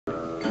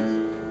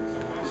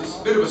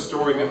a bit of a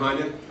story behind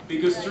it,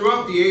 because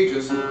throughout the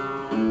ages, the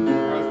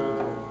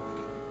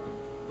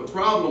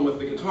problem with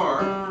the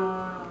guitar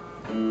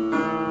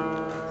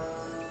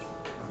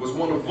was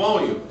one of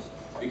volume.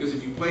 Because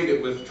if you played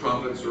it with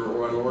trumpets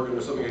or an organ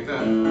or something like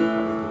that,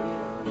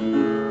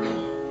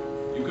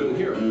 you couldn't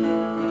hear it.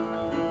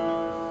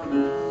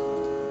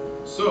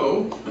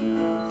 So,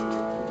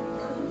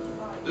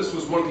 this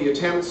was one of the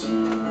attempts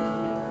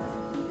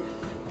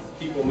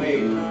people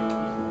made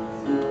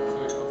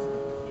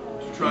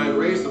to try and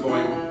raise the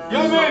volume.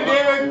 Young man,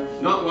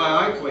 David! Not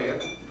why I play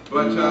it,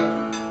 but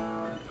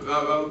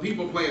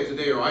people play it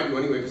today, or I do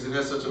anyway, because it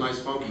has such a nice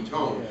funky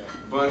tone.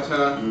 But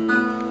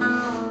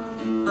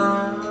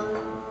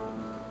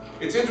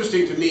it's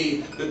interesting to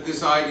me that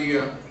this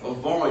idea of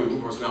volume,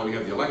 of course now we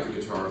have the electric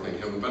guitar thing,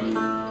 haven't we?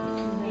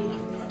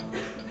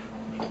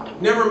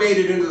 Never made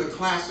it into the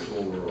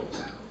classical world.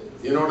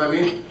 You know what I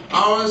mean?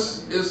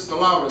 Ours is the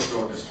loudest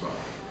orchestra.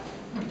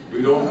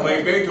 We don't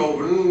play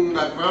Beethoven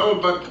that well,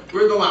 but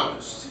we're the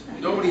loudest.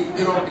 Nobody,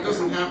 you know, it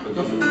doesn't happen,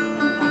 does it?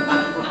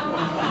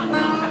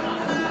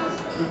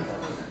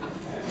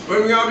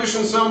 When we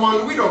audition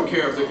someone, we don't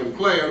care if they can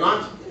play or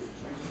not,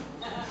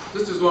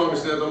 just as long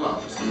as they're the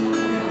loudest.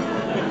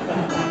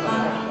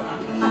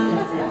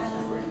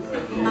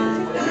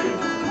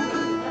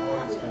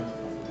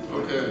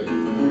 Okay.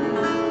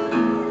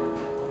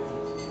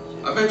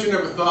 I bet you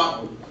never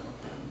thought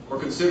or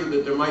considered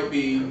that there might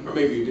be, or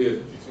maybe you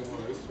did,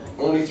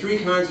 only 3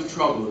 kinds of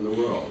trouble in the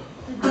world.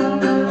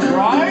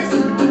 Right?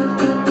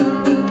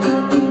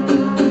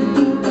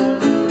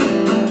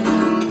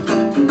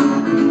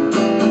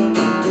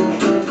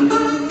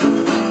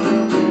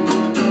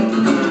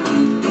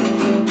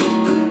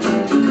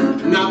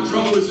 Now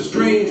trouble is a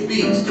strange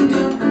beast,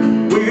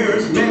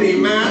 wears many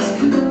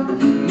masks,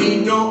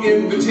 need no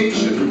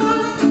invitation,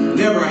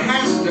 never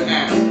has to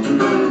ask.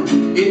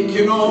 It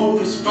can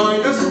always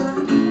find us,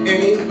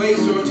 any place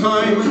or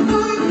time,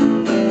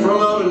 from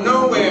out of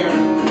nowhere,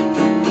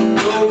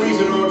 no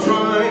reason or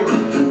trying.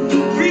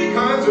 3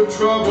 kinds of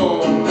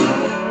trouble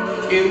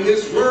in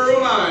this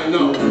world I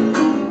know.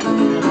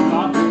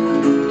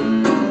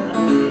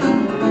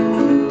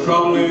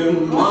 Trouble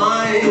in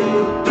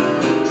mind,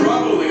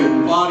 trouble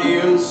in body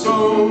and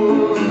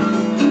soul.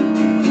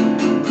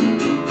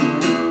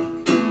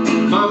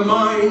 My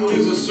mind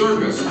is a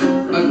circus,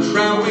 a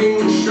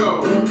traveling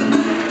show.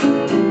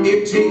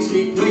 It takes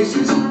me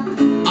places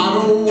I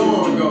don't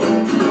want to go.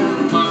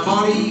 My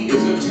body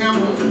is a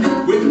temple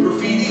with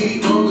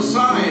graffiti on the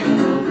side,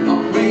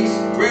 a place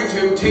where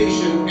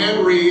temptation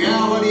and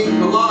reality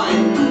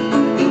collide.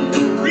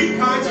 3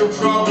 kinds of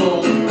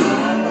trouble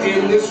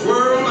in this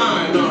world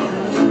I know.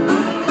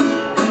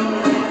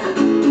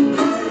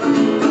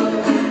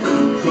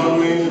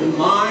 Trouble in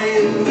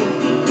mind,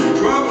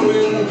 trouble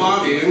in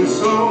body and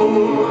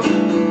soul.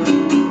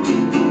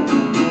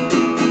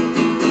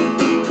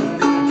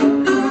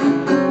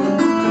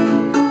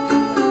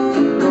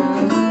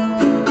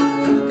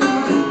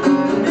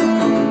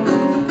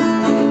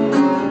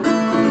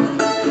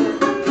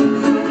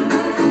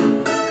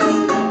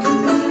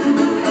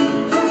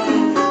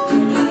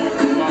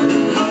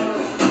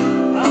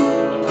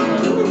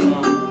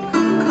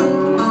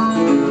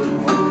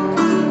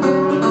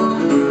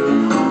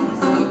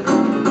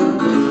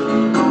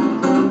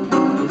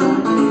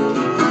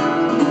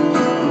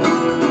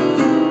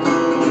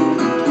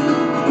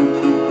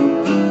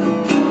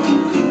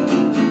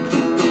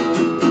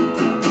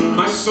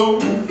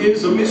 Soul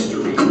is a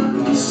mystery,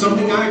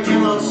 something I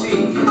cannot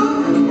see.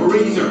 A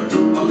razor,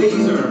 a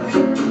laser,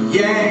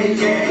 yeah,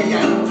 yeah,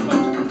 yeah.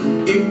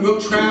 It will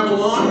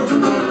travel on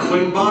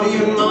when body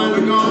and mind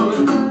are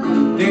gone.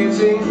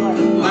 Dancing,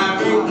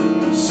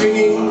 laughing,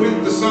 singing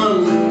with the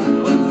sun.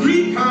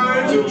 3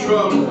 kinds of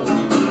trouble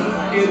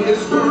in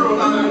this world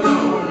I know.